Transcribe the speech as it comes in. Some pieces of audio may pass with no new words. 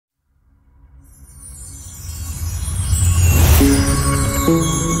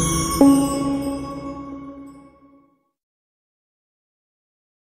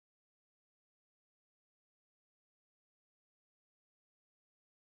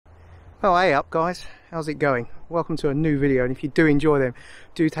Well, hey up guys, how's it going? Welcome to a new video, and if you do enjoy them,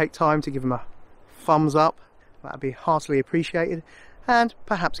 do take time to give them a thumbs up. That'd be heartily appreciated, and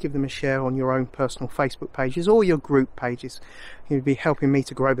perhaps give them a share on your own personal Facebook pages or your group pages. You'd be helping me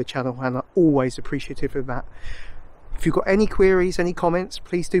to grow the channel, and I'm always appreciative of that. If you've got any queries, any comments,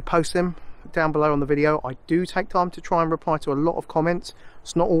 please do post them down below on the video. I do take time to try and reply to a lot of comments.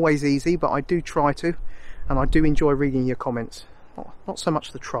 It's not always easy, but I do try to, and I do enjoy reading your comments. Not so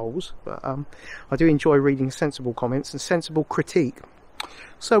much the trolls, but I do enjoy reading sensible comments and sensible critique.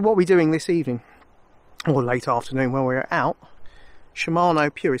 So what are we doing this evening, or late afternoon, when we're out?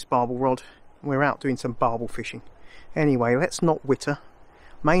 Shimano Purist barbel rod. We're out doing some barbel fishing. Anyway, let's not witter.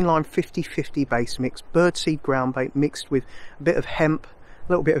 Mainline 50/50 base mix, birdseed groundbait mixed with a bit of hemp,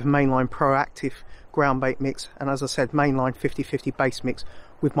 a little bit of Mainline proactive groundbait mix, and as I said, Mainline 50/50 base mix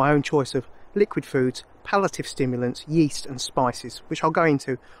with my own choice of liquid foods, palliative stimulants, yeast and spices, which I'll go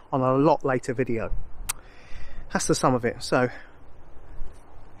into on a lot later video. That's the sum of it. So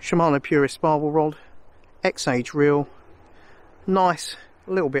Shimano Purist barbel rod, Exage reel, nice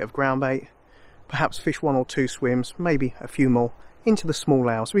little bit of groundbait, perhaps fish 1 or 2 swims, maybe a few more into the small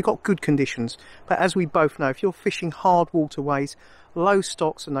hours. We've got good conditions, but as we both know, if you're fishing hard waterways, low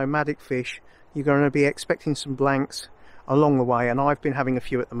stocks and nomadic fish, you're going to be expecting some blanks along the way, and I've been having a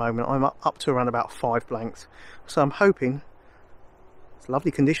few at the moment. I'm up to around about 5 blanks, so I'm hoping it's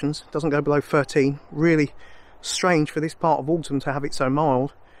lovely conditions, doesn't go below 13. Really strange for this part of autumn to have it so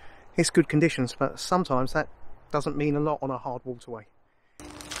mild. It's good conditions, but sometimes that doesn't mean a lot on a hard waterway.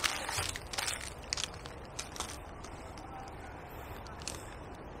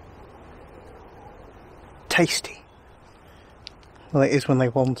 Tasty. Well, it is when they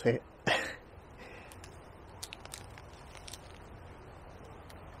want it.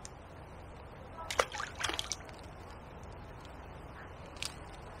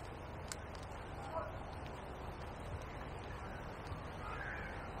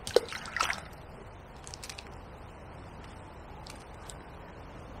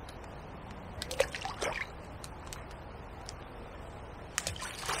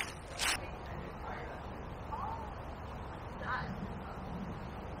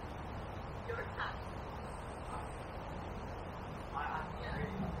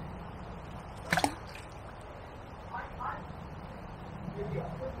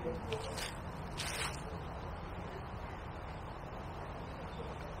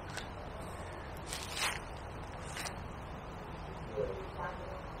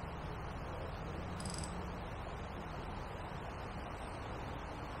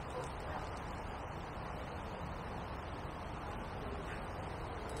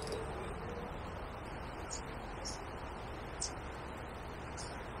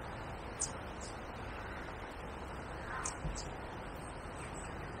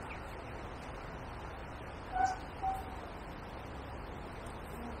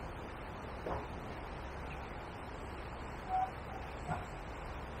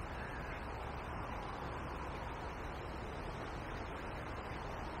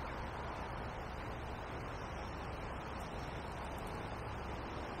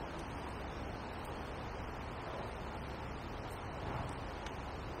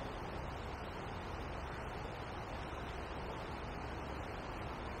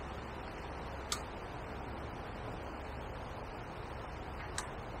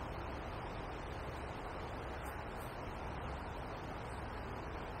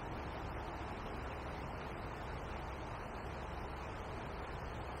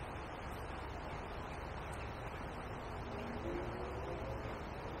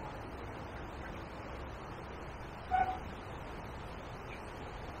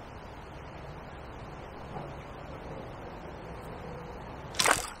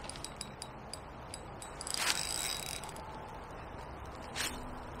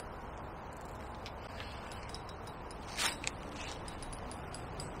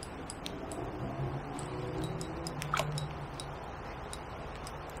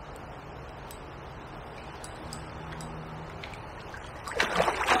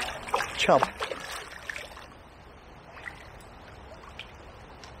 Chub.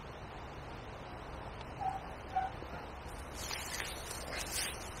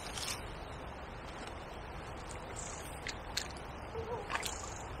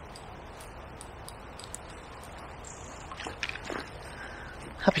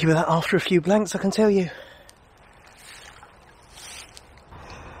 Happy with that after a few blanks, I can tell you.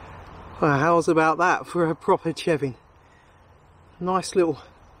 Well, how's about that for a proper chevin? Nice little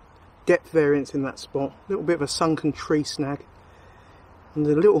depth variance in that spot, a little bit of a sunken tree snag, and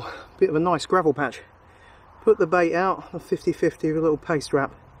a little bit of a nice gravel patch. Put the bait out, a 50/50 with a little paste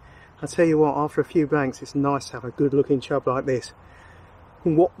wrap, I tell you what, after a few blanks it's nice to have a good looking chub like this.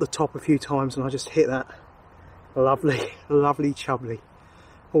 Whop the top a few times and I just hit that lovely, lovely chubly.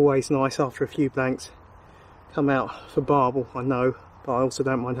 Always nice after a few blanks. Come out for barbel, I know, but I also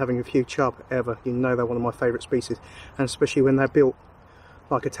don't mind having a few chub ever. You know they're one of my favourite species, and especially when they're built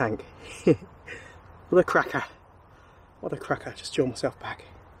like a tank. What a cracker. What a cracker. Just draw myself back.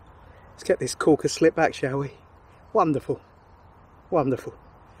 Let's get this corker slip back, shall we? Wonderful. Wonderful.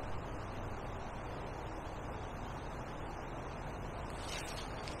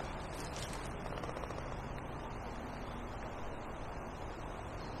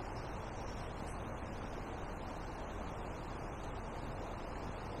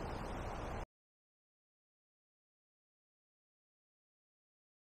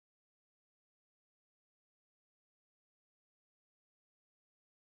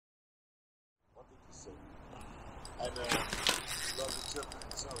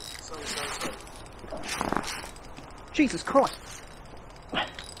 Jesus Christ.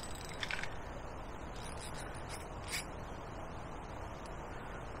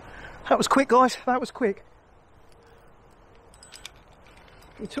 That was quick, guys. That was quick.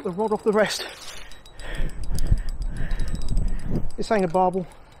 We took the rod off the rest. This ain't a barbel.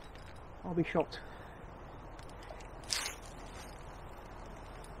 I'll be shocked.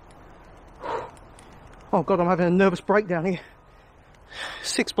 Oh God, I'm having a nervous breakdown here.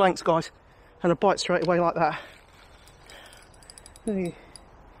 6 blanks, guys, and a bite straight away like that.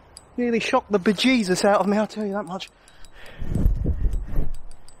 Nearly shocked the bejesus out of me, I'll tell you that much.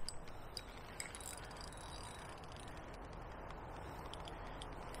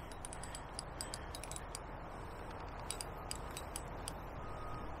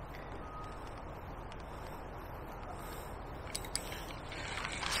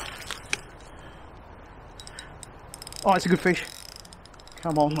 Oh, it's a good fish.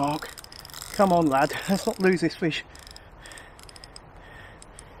 Come on, Mark. Come on, lad. Let's not lose this fish.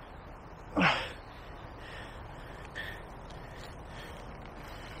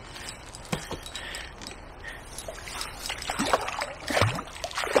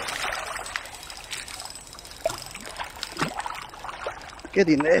 Get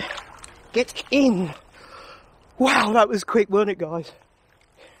in there. Get in. Wow, that was quick, weren't it, guys?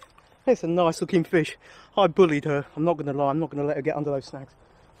 It's a nice looking fish. I bullied her. I'm not going to lie. I'm not going to let her get under those snags.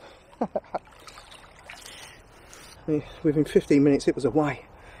 Within 15 minutes it was away.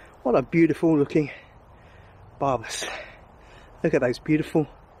 What a beautiful looking barbus. Look at those beautiful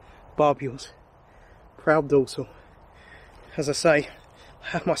barbules. Proud dorsal. As I say,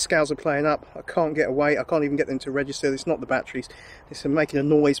 my scales are playing up. I can't get away. I can't even get them to register. It's not the batteries. It's making a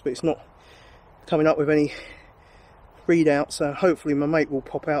noise, but it's not coming up with any readout. So hopefully my mate will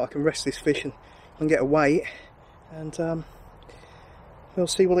pop out. I can rest this fish and get a weight, and we'll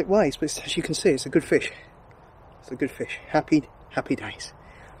see what it weighs. But as you can see, it's a good fish. It's a good fish. Happy days.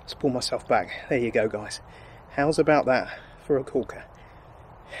 Let's pull myself back. There you go, guys. How's about that for a corker?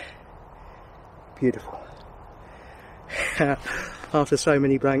 Beautiful. After so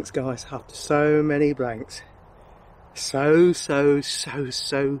many blanks, guys, after so many blanks, so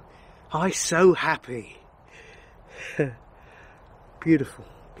happy.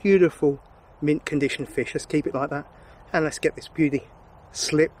 Beautiful mint condition fish. Let's keep it like that, and let's get this beauty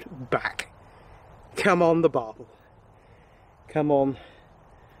slipped back. Come on, the barbel. Come on,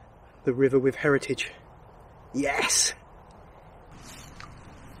 the river with heritage. Yes.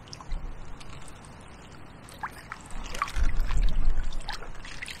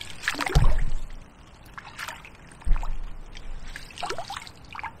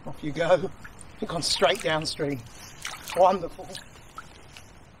 Off you go. You've gone straight downstream. Wonderful.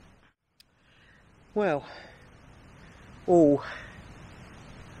 Well, all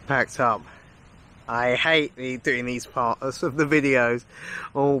packed up. I hate doing these parts of the videos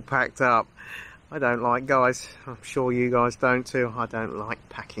all packed up. I don't like, guys, I'm sure you guys don't too, I don't like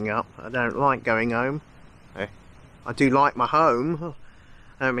packing up. I don't like going home. I do like my home.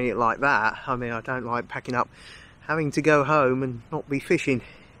 I don't mean it like that. I mean, I don't like packing up, having to go home and not be fishing.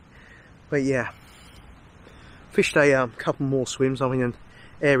 But yeah, fished a couple more swims. I'm in an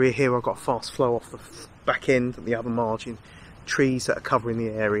area here where I've got fast flow off the back end at the other margin, trees that are covering the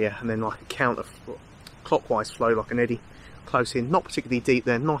area, and then like a counter clockwise flow like an eddy close in. Not particularly deep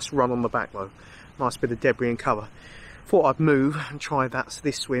there, nice run on the back though, nice bit of debris and cover. Thought I'd move and try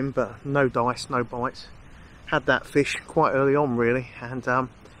this swim, but no dice, no bites. Had that fish quite early on really, and you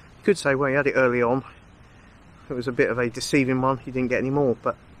could say, well, you had it early on. It was a bit of a deceiving one, you didn't get any more,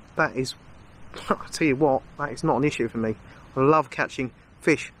 but that is, I'll tell you what, that is not an issue for me. I love catching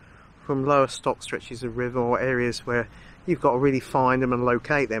fish from lower stock stretches of river or areas where you've got to really find them and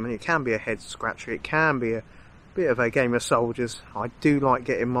locate them, and it can be a head scratcher, it can be a bit of a game of soldiers. I do like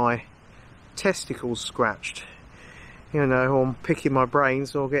getting my testicles scratched, you know, or picking my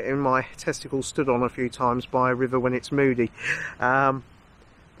brains, or getting my testicles stood on a few times by a river when it's moody. But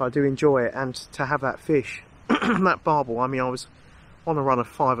I do enjoy it, and to have that fish, that barbel, I mean, I was on a run of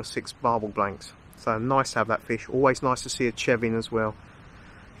 5 or 6 barbel blanks, so nice to have that fish. Always nice to see a chevin as well.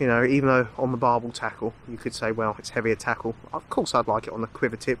 You know, even though on the barbel tackle, you could say, well, it's heavier tackle. Of course I'd like it on the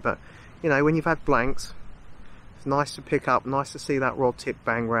quiver tip, but, you know, when you've had blanks, it's nice to pick up, nice to see that rod tip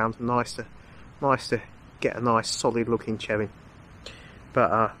bang round, nice to get a nice solid looking chevin.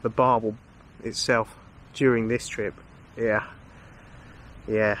 But the barbel itself during this trip, yeah,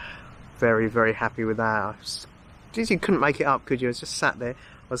 very, very happy with that. Geez, you couldn't make it up, could you? I was just sat there.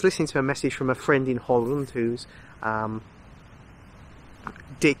 I was listening to a message from a friend in Holland who's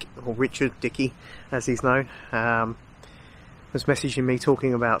Dick, or Richard, Dickie as he's known, was messaging me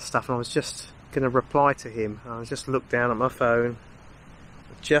talking about stuff, and I was just going to reply to him. I just looked down at my phone,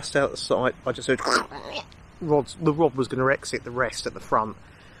 just outside I just heard the rod was going to exit the rest at the front.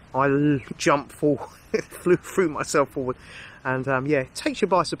 I jumped forward, threw myself forward, and yeah, it takes you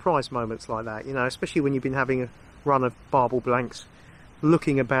by surprise, moments like that, you know, especially when you've been having a run of barbel blanks,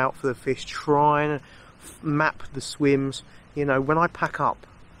 looking about for the fish, trying to map the swims. You know, when I pack up,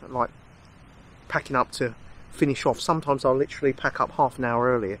 like packing up to finish off, sometimes I'll literally pack up half an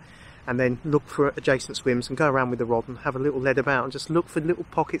hour earlier and then look for adjacent swims and go around with the rod and have a little lead about and just look for little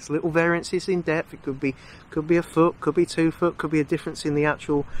pockets, little variances in depth. It could be a foot, could be 2 foot, could be a difference in the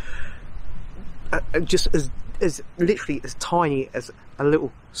actual, just as literally as tiny as a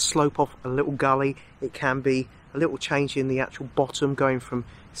little slope off a little gully. It can be a little change in the actual bottom, going from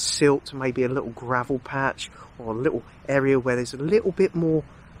silt to maybe a little gravel patch, or a little area where there's a little bit more,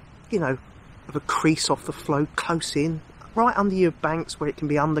 you know, of a crease off the flow close in, right under your banks where it can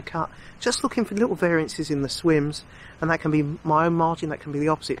be undercut. Just looking for little variances in the swims, and that can be my own margin, that can be the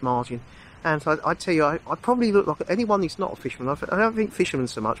opposite margin. And I tell you, I probably look like anyone who's not a fisherman. I don't think fishermen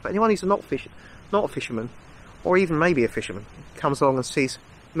so much, but anyone who's not a fisherman, or even maybe a fisherman, comes along and sees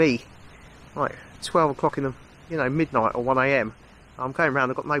me, like 12 o'clock in the, you know, midnight or 1 AM. I'm going around,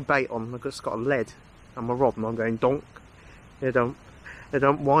 I've got no bait on, I've just got a lead and my rod, and I'm going donk. They don't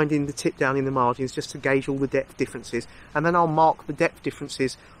winding the tip down in the margins just to gauge all the depth differences, and then I'll mark the depth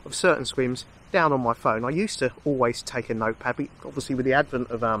differences of certain swims down on my phone. I used to always take a notepad, but obviously with the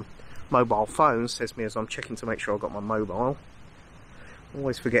advent of mobile phones, says me as I'm checking to make sure I've got my mobile,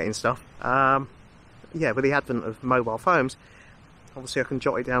 always forgetting stuff. Yeah, with the advent of mobile phones, obviously I can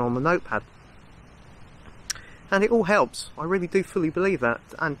jot it down on the notepad, and it all helps. I really do fully believe that.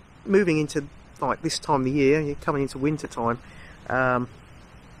 And moving into like this time of the year, you're coming into winter time,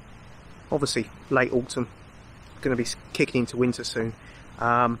 obviously late autumn, going to be kicking into winter soon.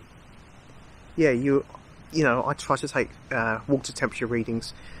 Yeah, you know, I try to take water temperature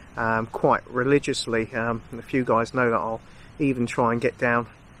readings quite religiously. A few guys know that I'll even try and get down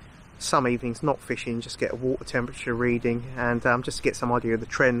some evenings not fishing, just get a water temperature reading, and just to get some idea of the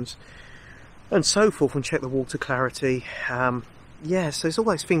trends and so forth, and check the water clarity. Yeah, so there's all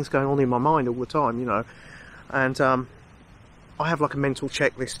those things going on in my mind all the time, you know, and I have like a mental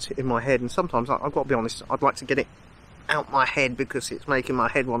checklist in my head, and sometimes I've got to be honest, I'd like to get it out my head because it's making my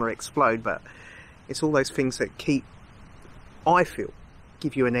head want to explode. But it's all those things that I feel,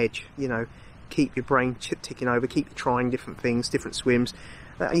 give you an edge, you know, keep your brain ticking over, keep you trying different things, different swims,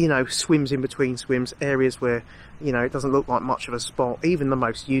 you know, swims in between swims, areas where, you know, it doesn't look like much of a spot. Even the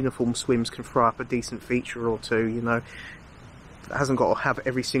most uniform swims can throw up a decent feature or two, you know. It hasn't got to have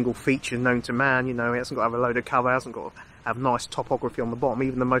every single feature known to man, you know. It hasn't got to have a load of cover, it hasn't got to have nice topography on the bottom.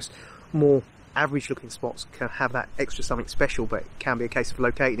 Even the most more average looking spots can have that extra something special, but it can be a case of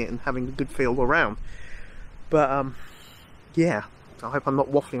locating it and having a good feel around. But yeah, I hope I'm not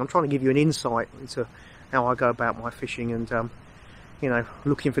waffling. I'm trying to give you an insight into how I go about my fishing, and you know,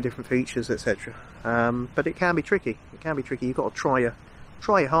 looking for different features, etc. But it can be tricky. It can be tricky. You've got to try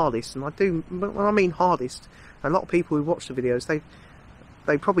your hardest, and I do. When I mean hardest, a lot of people who watch the videos,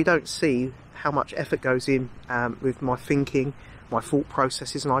 they probably don't see how much effort goes in with my thinking, my thought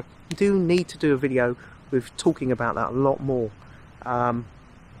processes, and I do need to do a video with talking about that a lot more.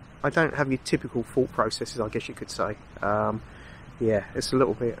 I don't have your typical thought processes, I guess you could say. Yeah, it's a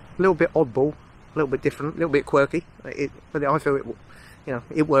little bit oddball, a little bit different, a little bit quirky. But I feel it, you know,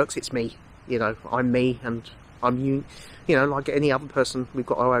 it works. It's me. You know, I'm me, and I'm you. You know, like any other person, we've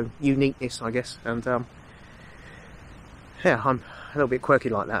got our own uniqueness, I guess. And yeah, I'm a little bit quirky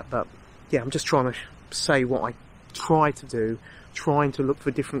like that. But yeah, I'm just trying to say what I try to do, trying to look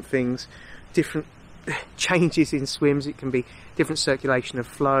for different things, different changes in swims, it can be different circulation of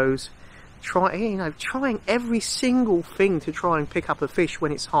flows. Trying every single thing to try and pick up a fish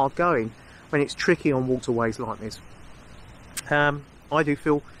when it's hard going, when it's tricky on waterways like this. I do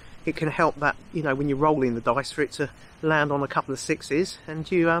feel it can help that, you know, when you're rolling the dice, for it to land on a couple of sixes and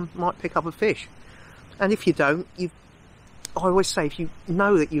you might pick up a fish. And if you don't, I always say, if you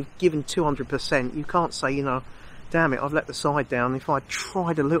know that you've given 200%, you can't say, you know, damn it, I've let the side down. If I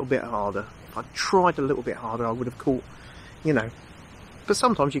tried a little bit harder, I would have caught, you know. But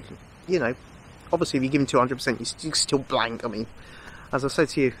sometimes you can, you know, obviously if you're giving 200%, you still blank. I mean, as I said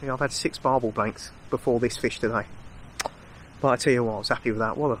to you, I've had 6 barbel blanks before this fish today. But I tell you what, I was happy with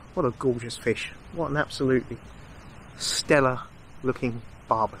that. What a gorgeous fish. What an absolutely stellar looking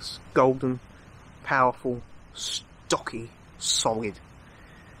barbus. Golden, powerful, stocky, solid,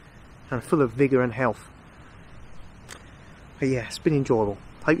 and full of vigour and health. But yeah, it's been enjoyable.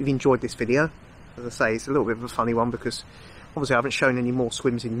 Hope you've enjoyed this video. As I say, it's a little bit of a funny one because obviously I haven't shown any more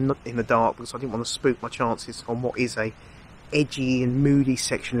swims in the dark because I didn't want to spook my chances on what is a edgy and moody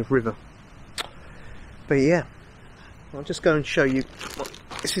section of river. But yeah, I'll just go and show you.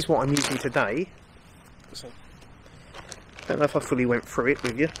 This is what I'm using today. So, I don't know if I fully went through it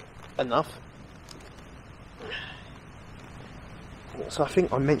with you enough. So I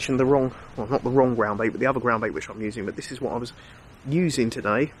think I mentioned the wrong, well, not the wrong ground bait, but the other ground bait which I'm using. But this is what I was using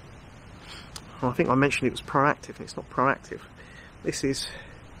today. I think I mentioned it was proactive, and it's not proactive. This is,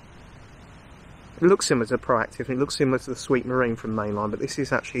 it looks similar to proactive, and it looks similar to the Sweet Marine from Mainline, but this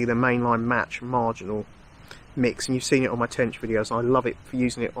is actually the Mainline Match marginal mix, and you've seen it on my tench videos. I love it for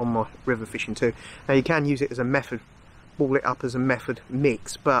using it on my river fishing too. Now you can use it as a method, ball it up as a method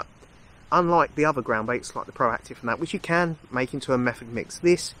mix, but unlike the other ground baits like the proactive and that, which you can make into a method mix,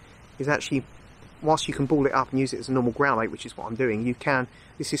 this is actually, whilst you can ball it up and use it as a normal ground bait, which is what I'm doing, you can,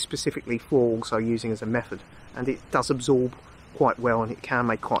 this is specifically for also using as a method, and it does absorb quite well, and it can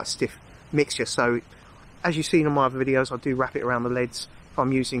make quite a stiff mixture. So as you've seen in my other videos, I do wrap it around the leads. If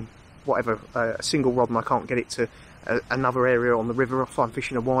I'm using whatever, a single rod and I can't get it to another area on the river, if I'm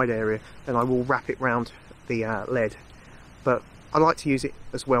fishing a wide area, then I will wrap it round the lead. But I like to use it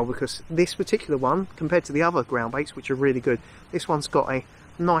as well because this particular one, compared to the other ground baits, which are really good, this one's got a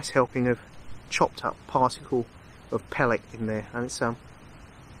nice helping of chopped up particle of pellet in there, and it's I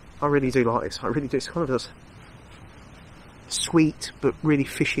really do like this. I really do. It's kind of a sweet but really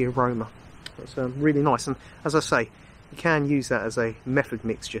fishy aroma. It's really nice, and as I say, you can use that as a method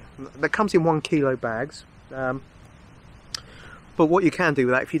mixture. That comes in 1 kilo bags, but what you can do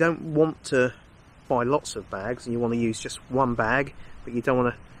with that, if you don't want to buy lots of bags and you want to use just 1 bag, but you don't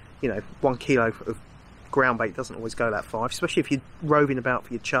want to, you know, 1 kilo of ground bait doesn't always go that far, especially if you're roving about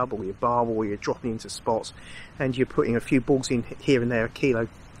for your chub or your barbel, or you're dropping into spots and you're putting a few balls in here and there, a kilo,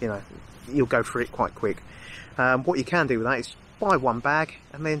 you know, you'll go for it quite quick. What you can do with that is buy 1 bag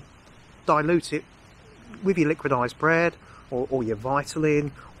and then dilute it with your liquidized bread or your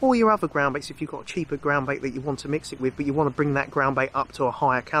Vitalin or your other ground baits. If you've got a cheaper ground bait that you want to mix it with, but you want to bring that ground bait up to a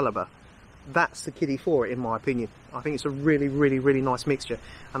higher caliber, that's the kiddie for it, in my opinion. I think it's a really, really, really nice mixture,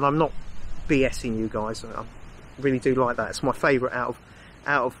 and I'm not BSing you guys. I really do like that. It's my favourite out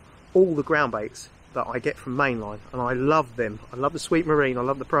of all the ground baits that I get from Mainline, and I love them. I love the Sweet Marine, I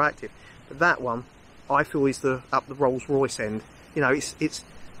love the Proactive, but that one I feel is up the Rolls Royce end. You know,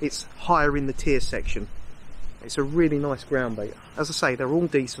 it's higher in the tier section. It's a really nice ground bait. As I say, they're all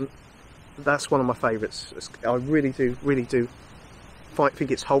decent. That's one of my favourites. I really do think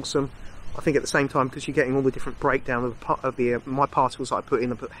it's wholesome. I think at the same time, because you're getting all the different breakdown of my particles that I put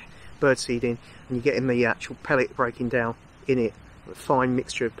in, I put birdseed in, and you're getting the actual pellet breaking down in it, a fine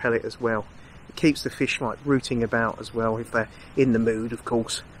mixture of pellet as well. It keeps the fish like rooting about as well, if they're in the mood, of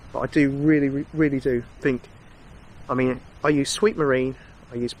course. But I do really do think, I mean, I use Sweet Marine,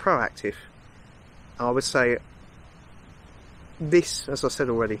 I use Proactive, and I would say this, as I said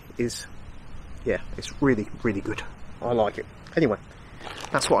already, is, yeah, it's really good. I like it. Anyway,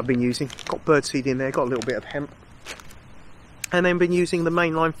 that's what I've been using. Got birdseed in there, got a little bit of hemp, and then been using the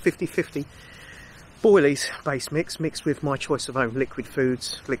Mainline 50/50 boilies base mix, mixed with my choice of own liquid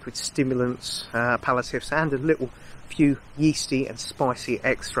foods, liquid stimulants, palliatives, and a little few yeasty and spicy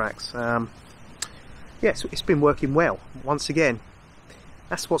extracts. Yes, it's been working well. Once again,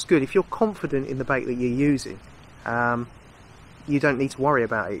 that's what's good. If you're confident in the bait that you're using, you don't need to worry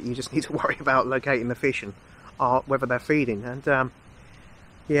about it. You just need to worry about locating the fish and whether they're feeding. And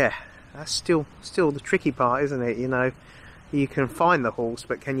yeah, that's still the tricky part, isn't it? You know, you can find the horse,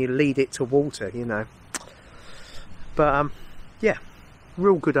 but can you lead it to water, you know? But yeah,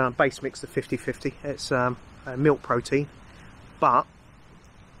 real good base mix, the 50/50. It's milk protein, but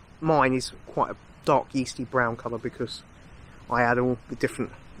mine is quite a dark yeasty brown colour because I add all the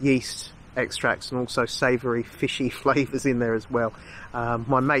different yeast extracts and also savoury fishy flavours in there as well.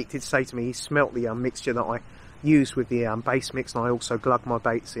 My mate did say to me he smelt the mixture that I used with the base mix, and I also glug my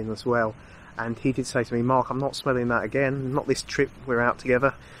baits in as well, and he did say to me, Mark, I'm not smelling that again, not this trip we're out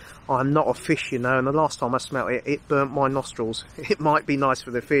together. I'm not a fish, you know, and the last time I smelt it, it burnt my nostrils. It might be nice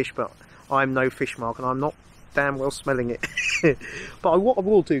for the fish, but I'm no fish, Mark, and I'm not damn well smelling it. But what I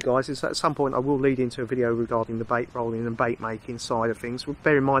will do, guys, is at some point I will lead into a video regarding the bait rolling and bait making side of things.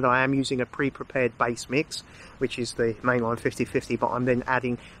 Bear in mind I am using a pre-prepared base mix, which is the Mainline 50/50, but I'm then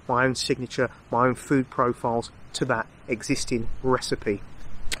adding my own signature, my own food profiles to that existing recipe.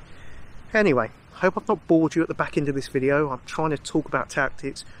 Anyway, hope I've not bored you at the back end of this video. I'm trying to talk about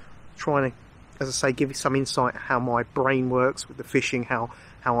tactics, trying to, as I say, give you some insight how my brain works with the fishing, how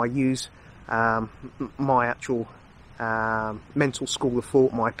I use my actual mental school of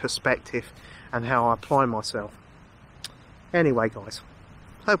thought, my perspective, and how I apply myself. Anyway, guys,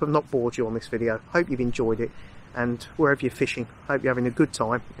 hope I've not bored you on this video. Hope you've enjoyed it, and wherever you're fishing, hope you're having a good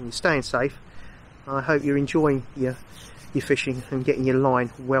time and you're staying safe. I hope you're enjoying your fishing and getting your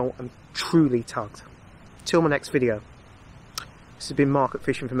line well and truly tugged. Till my next video, this has been Mark at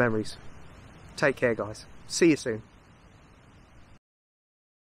Fishing for Memories. Take care, guys. See you soon.